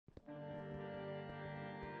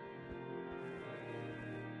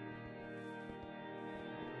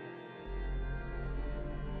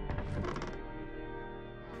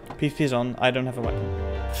PvP is on. I don't have a weapon.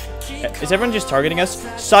 Is everyone just targeting us?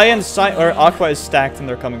 Cyan, or Aqua is stacked and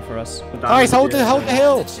they're coming for us. Guys, hold the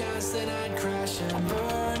hill!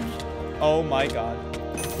 Oh my god.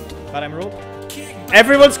 Bad emerald.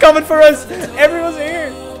 Everyone's coming for us! Everyone's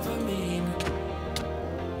here!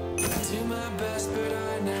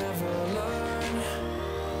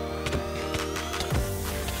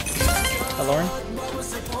 Hi, Lauren.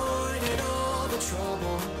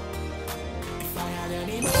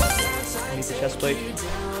 I need the chest plate.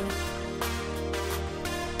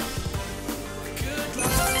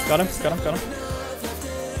 Got him, got him, got him.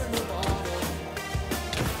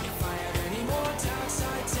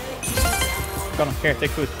 Got him. Here,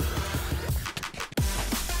 take food.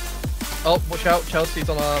 Oh, watch out. Chelsea's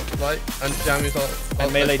on our right, and Jammy's on.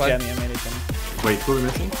 And melee Jammy, and melee Jammy. Wait, who are we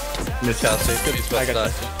missing? Miss Chelsea. Could be I got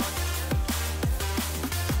Chelsea.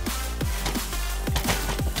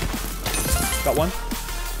 Got one.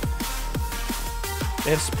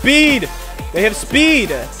 They have speed! They have speed!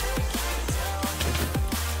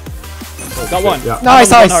 Got one. Yeah. Nice,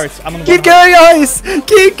 nice! Keep going, guys!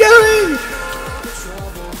 Keep going!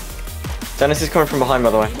 Dennis is coming from behind, by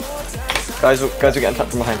the way. Guys, we're getting tapped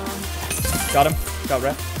from behind. Got him. Got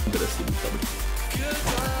ref.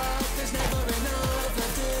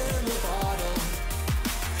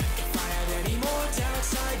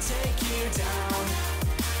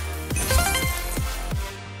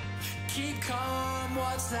 Keep calm,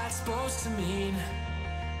 what's that supposed to mean?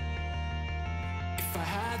 If I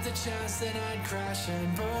had the chance, then I'd crash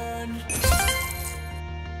and burn.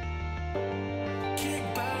 Kick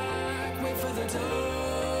back, wait for the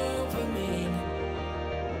dopamine.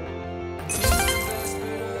 I'm doing my best,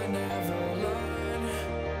 but I never learn.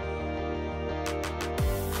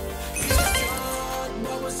 Good God,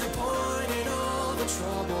 what was the point in all the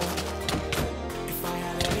trouble? If I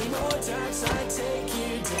had any more attacks, I'd take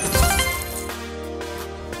you down.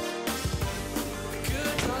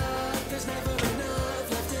 Good luck, there's never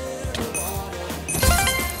enough left in the bottle.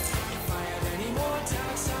 If I had any more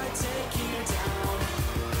attacks, I'd take you down.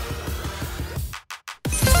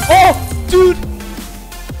 Oh, dude!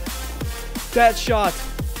 That shot!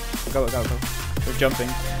 Go, go, go. They're jumping.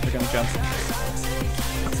 They're gonna jump.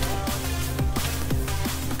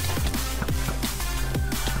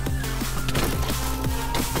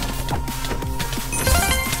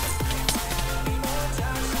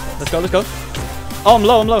 Let's go, let's go. Oh, I'm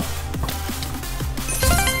low, I'm low.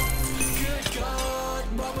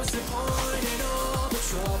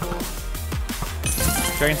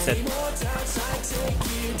 Dragon's dead.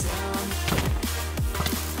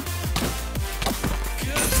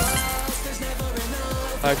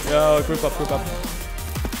 Oh, group up, group up.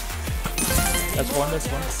 That's one, that's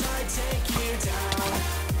one.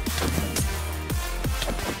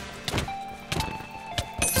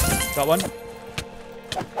 Got one.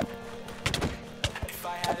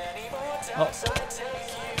 Oh.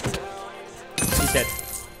 He's dead.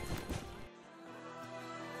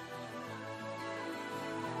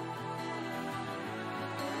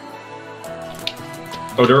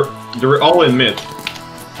 Oh, they're all in mid.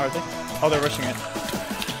 Are they? Oh, they're rushing it.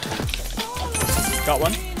 Got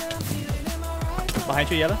one.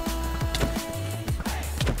 Behind you, yellow.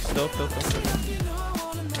 Still.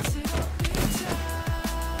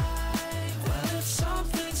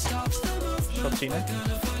 Shot Tina.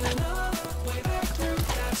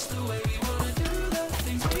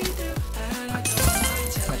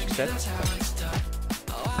 Magic set.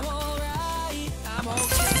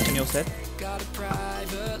 Daniel's dead.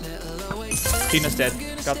 Tina's dead.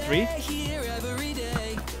 Got 3.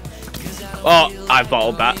 Oh, I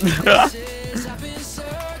bottled that.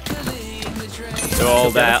 They're all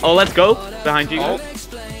there. Oh, let's go. Behind you. Oh.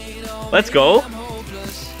 Let's go.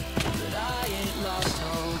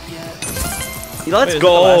 Let's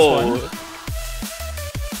go.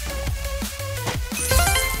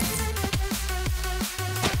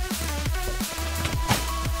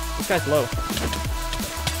 This guy's low.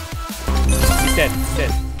 He's dead. He's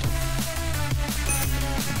dead.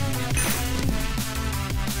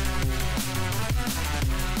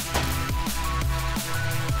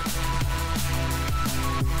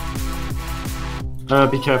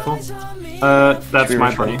 Be careful. That's Tree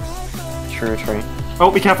my tree. buddy. True tree. Oh,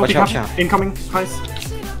 be careful, Watch be out, careful. watch out. Incoming, guys.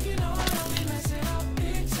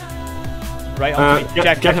 Right on me.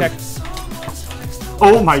 Get Jack. him.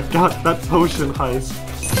 Oh my god, that potion heist.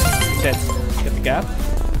 He's dead. Get the gap.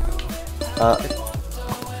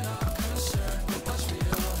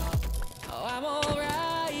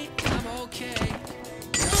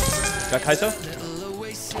 Got Kaizo.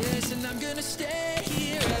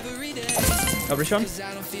 Got Rishon.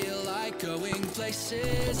 Going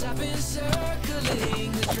places, I've been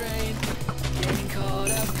circling the drain. Getting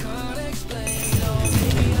caught up, can't explain. Oh,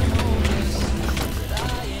 maybe I'm hopeless, but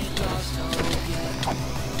I ain't lost hope yet.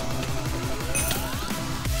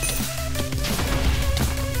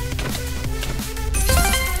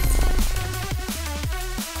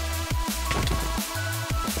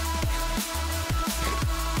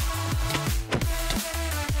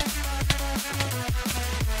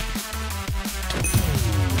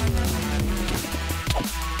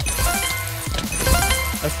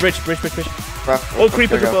 That's bridge. Oh,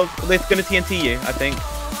 creepers above. It's gonna TNT you, I think.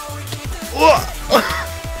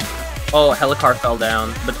 Oh, Helicar fell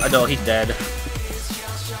down, but no, he's dead.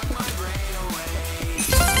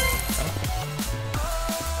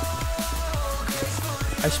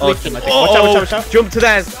 I split him, I think. Watch out. Jump to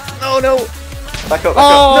that. No. Back up.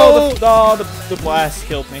 Oh, no, the blast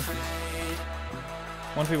killed me.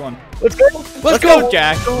 1v1. Let's go. Let's go,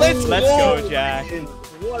 Jack. Let's go, Jack.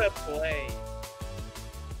 What a play.